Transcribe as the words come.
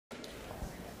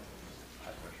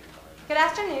Good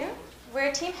afternoon.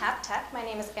 We're Team HapTech. My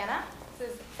name is Anna. This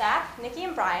is Zach, Nicki,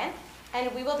 and Brian,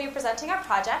 and we will be presenting our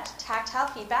project, Tactile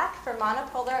Feedback for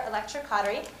Monopolar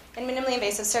Electrocautery in Minimally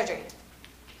Invasive Surgery.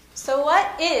 So what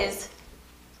is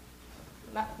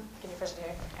minimally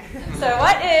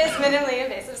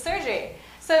invasive surgery?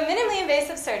 So minimally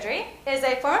invasive surgery is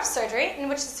a form of surgery in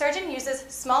which the surgeon uses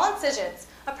small incisions,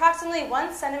 approximately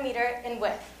 1 centimeter in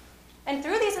width. And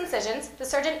through these incisions, the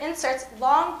surgeon inserts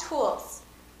long tools.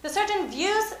 The surgeon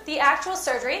views the actual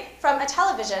surgery from a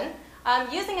television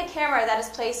using a camera that is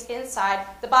placed inside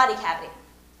the body cavity.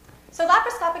 So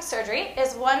laparoscopic surgery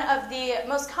is one of the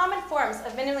most common forms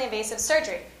of minimally invasive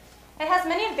surgery. It has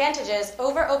many advantages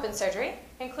over open surgery,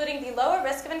 including the lower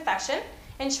risk of infection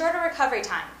and shorter recovery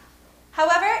time.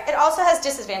 However, it also has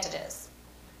disadvantages.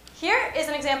 Here is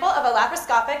an example of a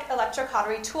laparoscopic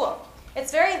electrocautery tool.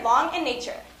 It's very long in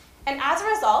nature, and as a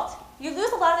result, you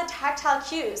lose a lot of the tactile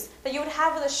cues that you would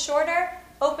have with a shorter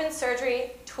open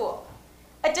surgery tool.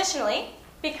 Additionally,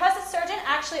 because the surgeon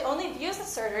actually only views the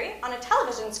surgery on a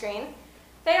television screen,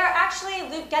 they are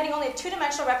actually getting only a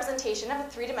two-dimensional representation of a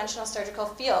three-dimensional surgical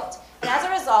field. And as a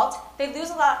result, they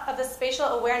lose a lot of the spatial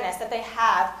awareness that they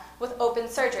have with open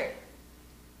surgery.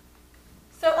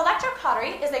 So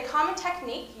electrocautery is a common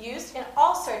technique used in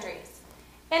all surgeries.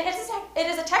 And it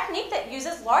is a technique that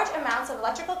uses large amounts of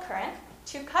electrical current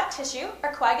to cut tissue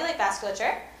or coagulate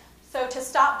vasculature, so to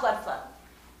stop blood flow.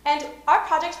 And our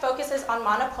project focuses on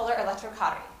monopolar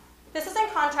electrocautery. This is in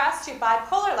contrast to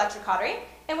bipolar electrocautery,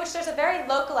 in which there's a very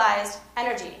localized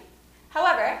energy.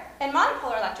 However, in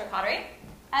monopolar electrocautery,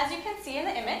 as you can see in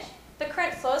the image, the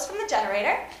current flows from the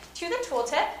generator to the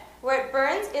tooltip, where it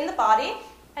burns in the body,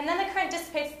 and then the current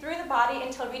dissipates through the body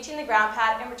until reaching the ground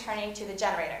pad and returning to the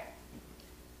generator.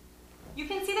 You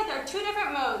can see that there are two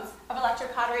different modes of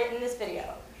electrocautery in this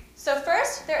video. So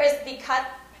first, there is the cut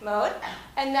mode,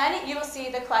 and then you will see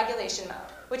the coagulation mode,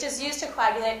 which is used to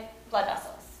coagulate blood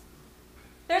vessels.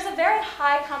 There's a very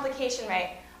high complication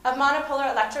rate of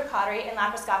monopolar electrocautery in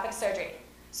laparoscopic surgery.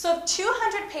 So of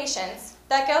 200 patients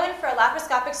that go in for a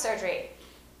laparoscopic surgery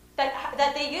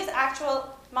that they use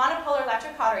actual monopolar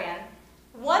electrocautery in,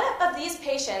 one of these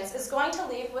patients is going to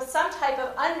leave with some type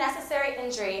of unnecessary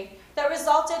injury that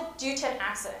resulted due to an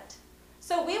accident.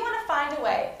 So we want to find a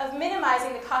way of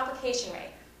minimizing the complication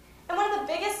rate. And one of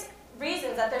the biggest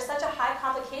reasons that there's such a high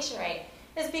complication rate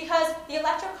is because the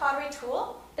electrocautery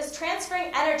tool is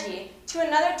transferring energy to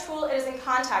another tool it is in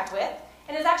contact with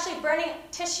and is actually burning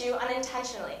tissue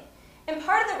unintentionally. And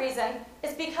part of the reason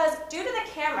is because due to the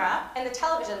camera and the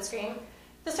television screen,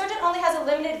 the surgeon only has a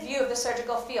limited view of the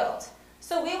surgical field.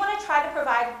 So we want to try to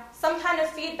provide some kind of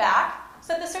feedback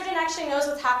so that the surgeon actually knows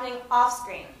what's happening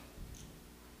off-screen.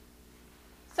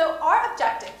 So our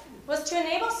objective was to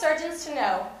enable surgeons to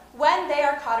know when they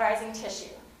are cauterizing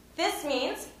tissue. This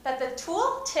means that the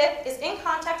tool tip is in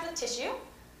contact with tissue,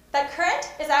 that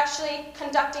current is actually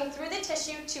conducting through the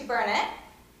tissue to burn it,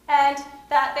 and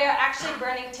that they are actually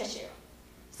burning tissue.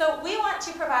 So we want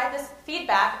to provide this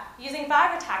feedback using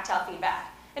vibrotactile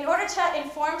feedback in order to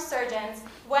inform surgeons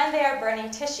when they are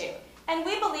burning tissue. And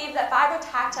we believe that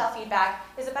vibrotactile feedback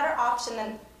is a better option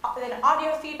than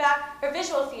audio feedback or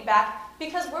visual feedback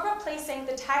because we're replacing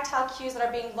the tactile cues that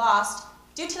are being lost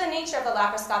due to the nature of the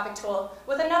laparoscopic tool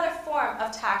with another form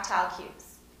of tactile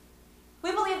cues.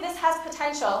 We believe this has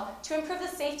potential to improve the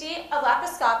safety of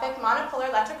laparoscopic monopolar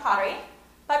electrocautery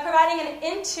by providing an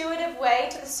intuitive way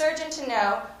to the surgeon to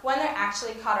know when they're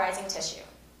actually cauterizing tissue.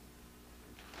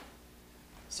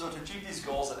 So to achieve these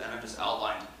goals that Anna just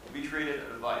outlined, we created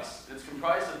a device. It's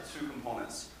comprised of two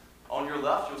components. On your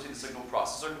left, you'll see the signal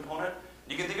processor component.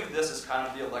 You can think of this as kind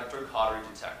of the electrocautery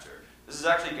detector. This is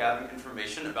actually gathering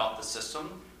information about the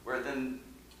system, where it then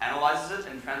analyzes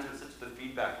it and transmits it to the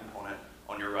feedback component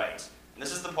on your right. And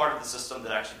this is the part of the system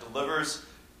that actually delivers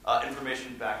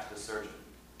information back to the surgeon.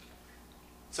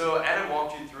 So Anna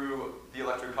walked you through the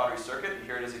electrocautery circuit, and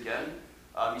here it is again.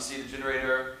 You see the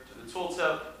generator to the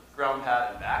tooltip, ground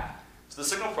pad, and back. So the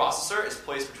signal processor is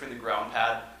placed between the ground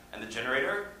pad and the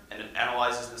generator, and it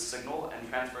analyzes the signal and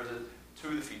transfers it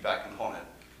to the feedback component.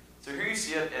 So here you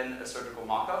see it in a surgical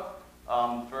mock-up.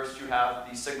 First you have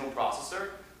the signal processor.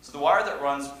 So the wire that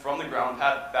runs from the ground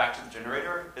pad back to the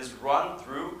generator is run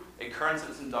through a current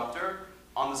sense inductor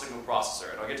on the signal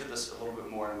processor. And I'll get to this a little bit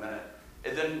more in a minute.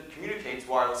 It then communicates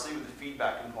wirelessly with the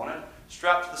feedback component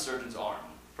strapped to the surgeon's arm.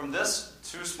 From this,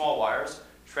 two small wires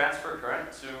transfer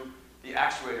current to the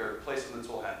actuator placed on the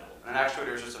tool handle. And an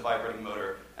actuator is just a vibrating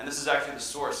motor, and this is actually the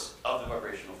source of the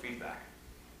vibrational feedback.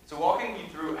 So walking you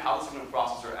through how the signal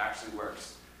processor actually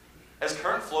works. As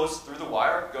current flows through the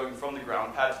wire, going from the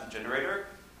ground pad to the generator,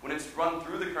 when it's run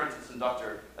through the current sense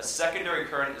inductor, a secondary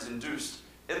current is induced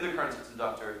in the current sense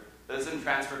inductor that is then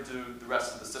transferred to the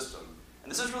rest of the system.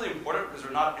 And this is really important because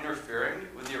we're not interfering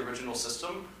with the original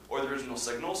system or the original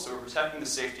signal, so we're protecting the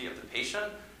safety of the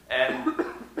patient and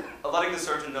letting the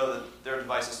surgeon know that their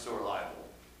device is still reliable.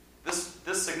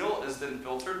 This signal is then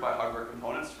filtered by hardware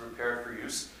components prepared for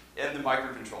use in the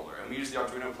microcontroller, and we use the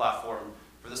Arduino platform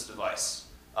for this device.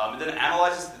 It then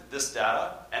analyzes this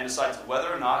data and decides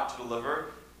whether or not to deliver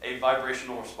a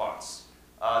vibrational response.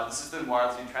 This is then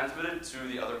wirelessly transmitted to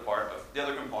the other the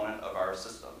other component of our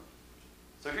system.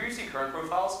 So here you see current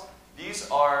profiles. This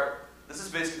is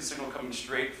basically the signal coming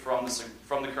straight from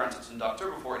the current sense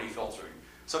inductor before any filtering.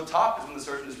 So up top is when the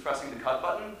surgeon is pressing the cut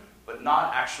button, but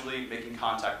not actually making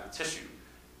contact with tissue.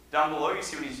 Down below, you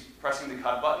see when he's pressing the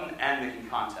cut button and making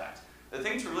contact. The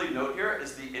thing to really note here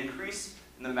is the increase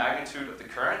in the magnitude of the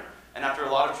current, and after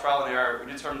a lot of trial and error,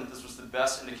 we determined that this was the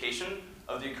best indication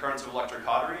of the occurrence of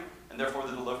electrocautery, and therefore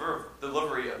the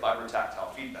delivery of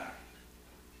vibrotactile feedback.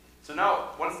 So now,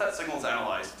 once that signal is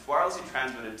analyzed, it's wirelessly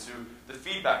transmitted to the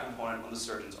feedback component on the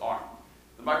surgeon's arm.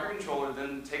 The microcontroller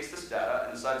then takes this data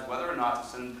and decides whether or not to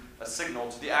send a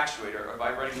signal to the actuator or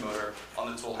vibrating motor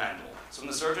on the tool handle. So when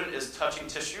the surgeon is touching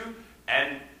tissue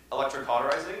and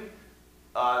electrocauterizing,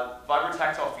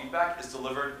 vibrotactile feedback is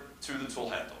delivered to the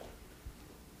tool handle.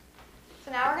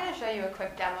 So now we're going to show you a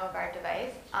quick demo of our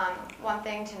device. One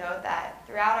thing to note that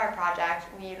throughout our project,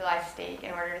 we utilize steak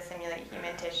in order to simulate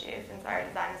human tissue since our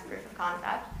design is proof of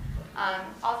concept.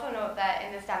 Also note that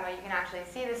in this demo, you can actually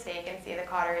see the steak and see the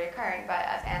cautery occurring, but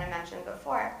as Anna mentioned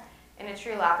before, in a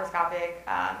true laparoscopic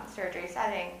surgery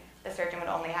setting, the surgeon would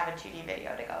only have a 2D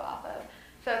video to go off of.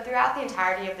 So throughout the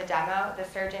entirety of the demo, the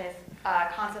surgeon is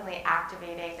constantly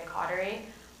activating the cautery,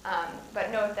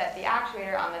 but note that the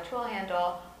actuator on the tool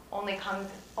handle only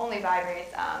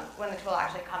vibrates when the tool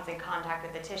actually comes in contact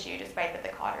with the tissue, despite that the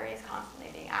cautery is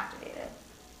constantly being activated.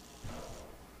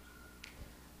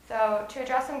 So to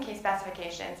address some key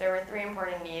specifications, there were 3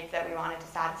 important needs that we wanted to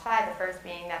satisfy, the first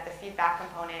being that the feedback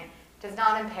component does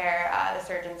not impair the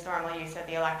surgeon's normal use of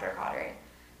the electrocautery.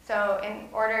 So in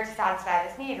order to satisfy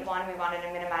this need, one, we wanted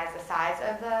to minimize the size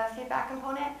of the feedback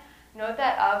component. Note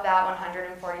that of that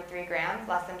 143 grams,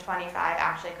 less than 25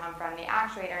 actually come from the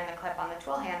actuator and the clip on the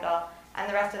tool handle, and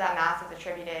the rest of that mass is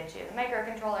attributed to the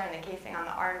microcontroller and the casing on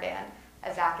the armband,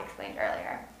 as Zach explained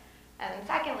earlier. And then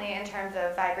secondly, in terms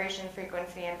of vibration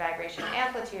frequency and vibration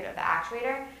amplitude of the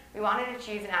actuator, we wanted to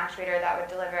choose an actuator that would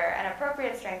deliver an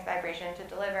appropriate strength vibration to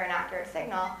deliver an accurate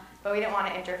signal, but we didn't want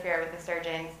to interfere with the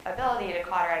surgeon's ability to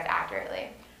cauterize accurately.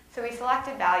 So we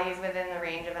selected values within the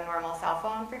range of a normal cell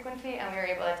phone frequency, and we were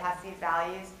able to test these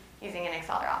values using an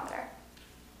accelerometer.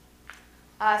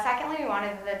 Secondly, we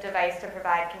wanted the device to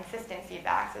provide consistent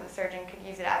feedback, so the surgeon could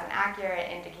use it as an accurate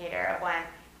indicator of when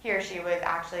he or she was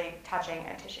actually touching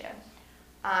a tissue.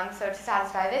 So to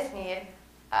satisfy this need,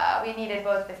 we needed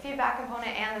both the feedback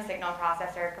component and the signal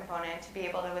processor component to be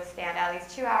able to withstand at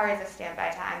least 2 hours of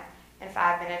standby time and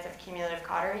 5 minutes of cumulative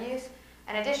cautery use.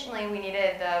 And additionally, we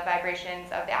needed the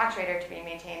vibrations of the actuator to be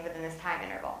maintained within this time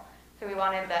interval. So we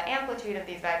wanted the amplitude of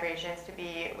these vibrations to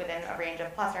be within a range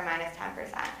of plus or minus 10%.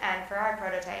 And for our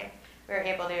prototype, we were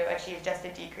able to achieve just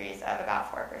a decrease of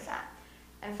about 4%.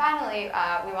 And finally,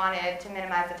 we wanted to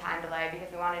minimize the time delay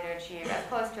because we wanted to achieve as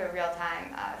close to a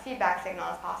real-time feedback signal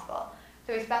as possible.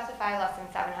 So we specify less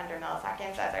than 700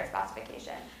 milliseconds as our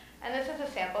specification. And this is a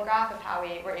sample graph of how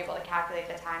we were able to calculate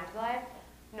the time delay.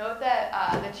 Note that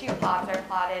the 2 plots are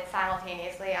plotted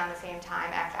simultaneously on the same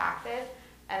time x-axis,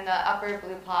 and the upper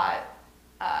blue plot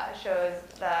shows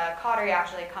the cautery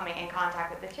actually coming in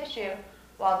contact with the tissue,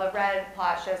 while the red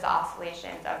plot shows the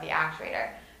oscillations of the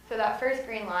actuator. So that first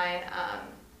green line,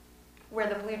 where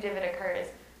the blue divot occurs,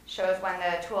 shows when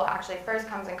the tool actually first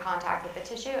comes in contact with the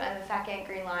tissue, and the second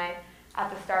green line at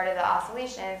the start of the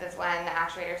oscillations is when the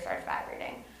actuator starts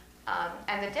vibrating.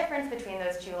 And the difference between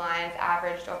those 2 lines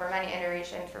averaged over many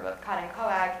iterations for both cut and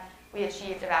coag, we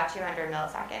achieved about 200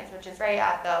 milliseconds, which is right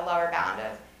at the lower bound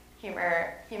of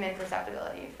human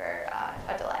perceptibility for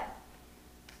a delay.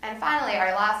 And finally,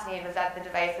 our last need was that the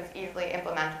device was easily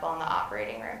implementable in the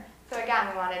operating room. So again,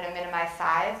 we wanted to minimize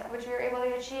size, which we were able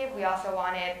to achieve. We also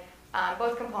wanted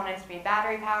both components to be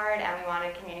battery powered, and we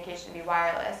wanted communication to be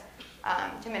wireless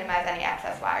to minimize any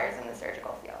excess wires in the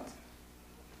surgical field.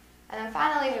 And then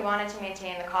finally, we wanted to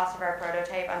maintain the cost of our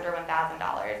prototype under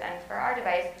 $1,000. And for our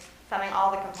device, summing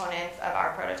all the components of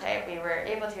our prototype, we were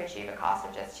able to achieve a cost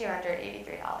of just $283.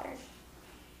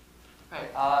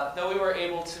 Right. Though we were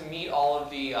able to meet all of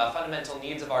the fundamental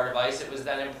needs of our device, it was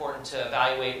then important to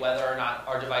evaluate whether or not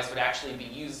our device would actually be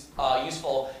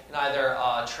useful in either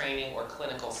a training or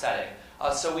clinical setting.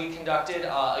 So we conducted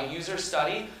a user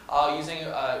study using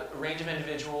a range of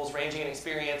individuals ranging in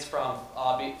experience from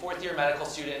fourth-year medical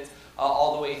students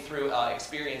all the way through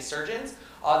experienced surgeons.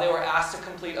 They were asked to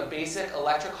complete a basic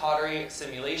electrocautery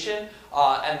simulation,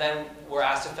 and then were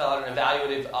asked to fill out an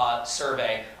evaluative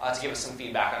survey to give us some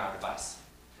feedback on our device.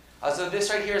 So this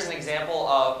right here is an example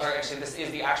of, or actually this is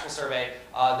the actual survey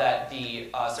that the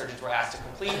surgeons were asked to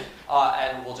complete,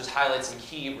 and we'll just highlight some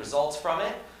key results from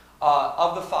it.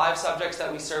 Of the 5 subjects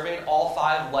that we surveyed, all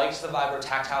 5 liked the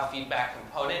vibrotactile feedback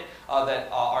component that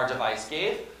our device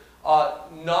gave.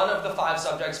 None of the 5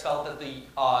 subjects felt that the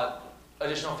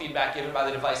additional feedback given by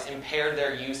the device impaired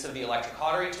their use of the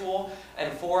electrocautery tool,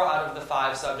 and 4 out of the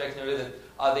 5 subjects noted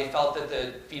that they felt that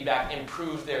the feedback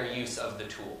improved their use of the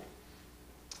tool.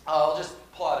 I'll just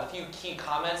pull out a few key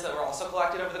comments that were also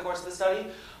collected over the course of the study.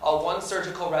 One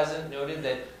surgical resident noted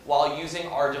that while using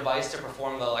our device to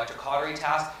perform the electrocautery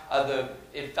task,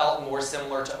 it felt more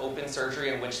similar to open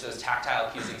surgery in which those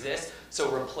tactile cues exist, so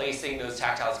replacing those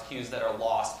tactile cues that are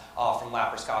lost from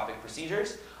laparoscopic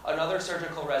procedures. Another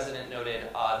surgical resident noted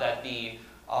that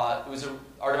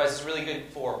our device is really good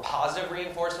for positive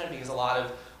reinforcement because a lot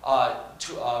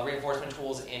of reinforcement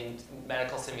tools in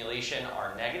medical simulation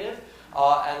are negative.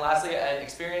 And lastly, an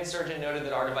experienced surgeon noted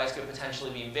that our device could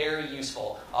potentially be very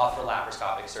useful for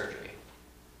laparoscopic surgery.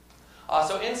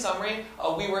 So in summary,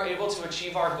 we were able to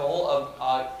achieve our goal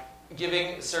of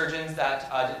giving surgeons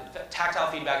that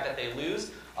tactile feedback that they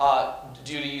lose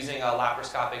due to using a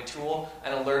laparoscopic tool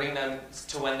and alerting them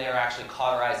to when they are actually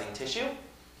cauterizing tissue.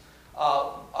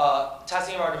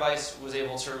 Testing of our device was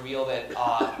able to reveal that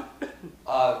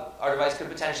our device could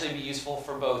potentially be useful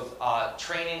for both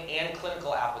training and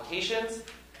clinical applications.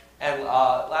 And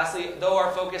lastly, though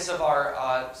our focus of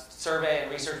our survey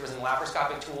and research was in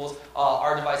laparoscopic tools,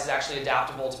 our device is actually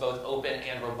adaptable to both open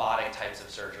and robotic types of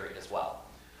surgery as well.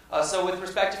 So with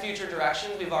respect to future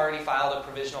directions, we've already filed a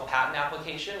provisional patent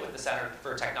application with the Center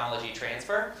for Technology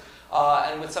Transfer.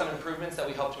 And with some improvements that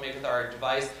we hope to make with our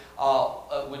device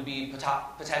would be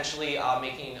potentially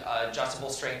making adjustable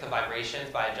strength of vibrations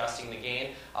by adjusting the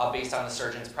gain based on the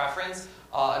surgeon's preference.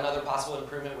 Another possible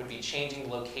improvement would be changing the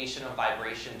location of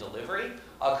vibration delivery.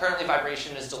 Currently,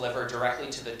 vibration is delivered directly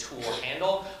to the tool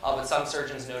handle, but some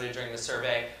surgeons noted during the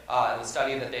survey and the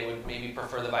study that they would maybe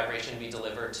prefer the vibration be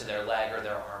delivered to their leg or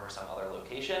their arm or some other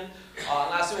location. And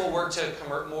lastly, we'll work to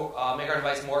make our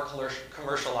device more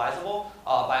commercializable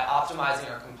by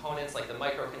optimizing our components like the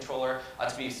microcontroller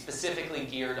to be specifically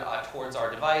geared towards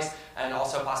our device, and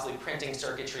also possibly printing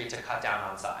circuitry to cut down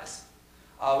on size.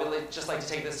 We'd just like to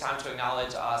take this time to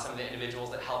acknowledge some of the individuals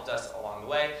that helped us along the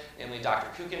way, namely Dr.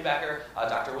 Kuchenbecker,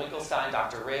 Dr. Winkelstein,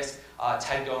 Dr. Risk,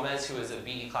 Ted Gomez, who is a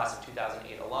BE Class of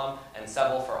 2008 alum, and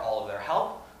Seville for all of their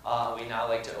help. We'd now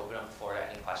like to open up the floor to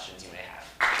any questions you may have.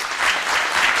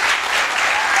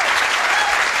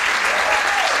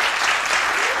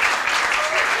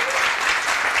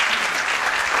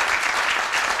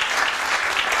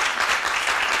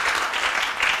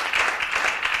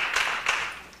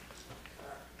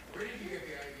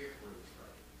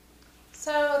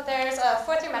 So there's a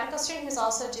fourth-year medical student who's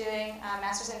also doing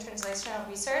Master's in Translational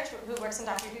Research who works in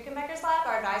Dr. Kuchenbecker's lab,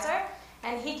 our advisor,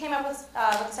 and he came up with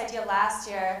this idea last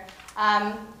year.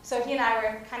 So he and I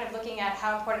were kind of looking at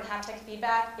how important haptic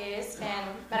feedback is in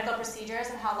medical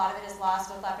procedures and how a lot of it is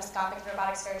lost with laparoscopic and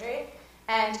robotic surgery.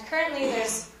 And currently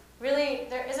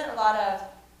there isn't a lot of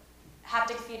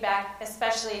haptic feedback,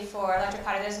 especially for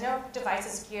electrocautery. There's no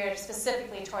devices geared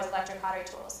specifically towards electrocautery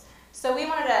tools. So we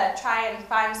wanted to try and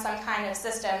find some kind of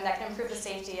system that can improve the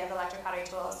safety of electrocautery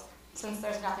tools, since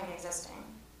there's nothing existing.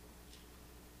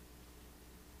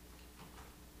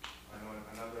 I know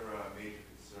another major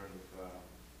concern with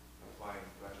applying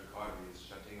electrocautery is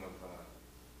shunting of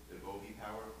the bogey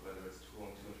power, whether it's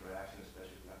tool-on-tool interaction,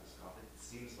 especially with laparoscopic. It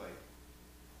seems like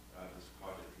this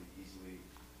project could easily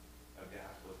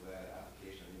adapt with that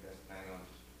application. Are you guys planning on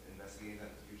investigating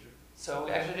that in the future? So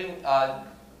we actually didn't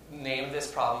name this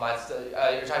problem, but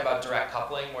you're talking about direct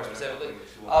coupling more specifically.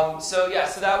 So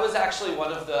that was actually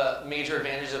one of the major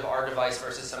advantages of our device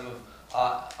versus some of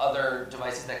other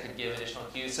devices that could give additional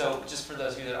cues. So just for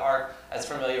those of you that aren't as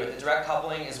familiar with it, direct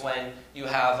coupling is when you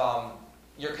have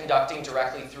you're conducting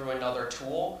directly through another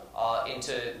tool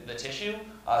into the tissue,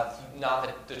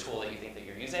 not the tool that you think that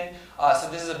you're using. So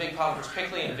this is a big problem,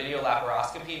 particularly in video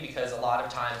laparoscopy, because a lot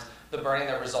of times the burning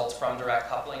that results from direct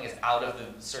coupling is out of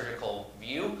the surgical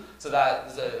view. So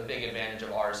that is a big advantage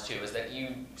of ours too, is that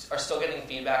you are still getting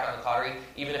feedback on the cautery,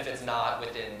 even if it's not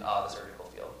within the surgical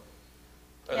field,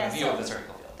 or the view of the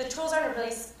surgical field. The tools are in a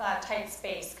really tight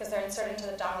space because they're inserted into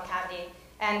the abdominal cavity,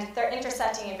 and they're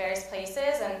intersecting in various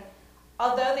places. And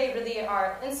although they really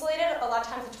are insulated, a lot of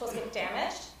times the tools get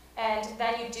damaged, and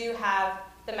then you do have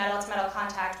the metal-to-metal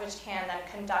contact, which can then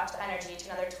conduct the energy to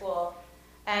another tool.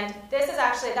 And this is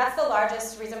actually, that's the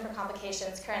largest reason for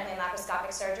complications currently in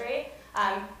laparoscopic surgery,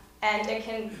 and it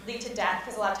can lead to death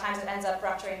because a lot of times it ends up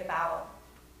rupturing the bowel.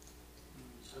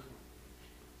 So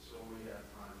we have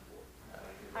time for.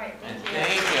 All right, thank you.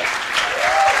 Thank you.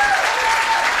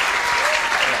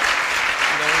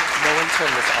 No one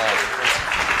turned this on.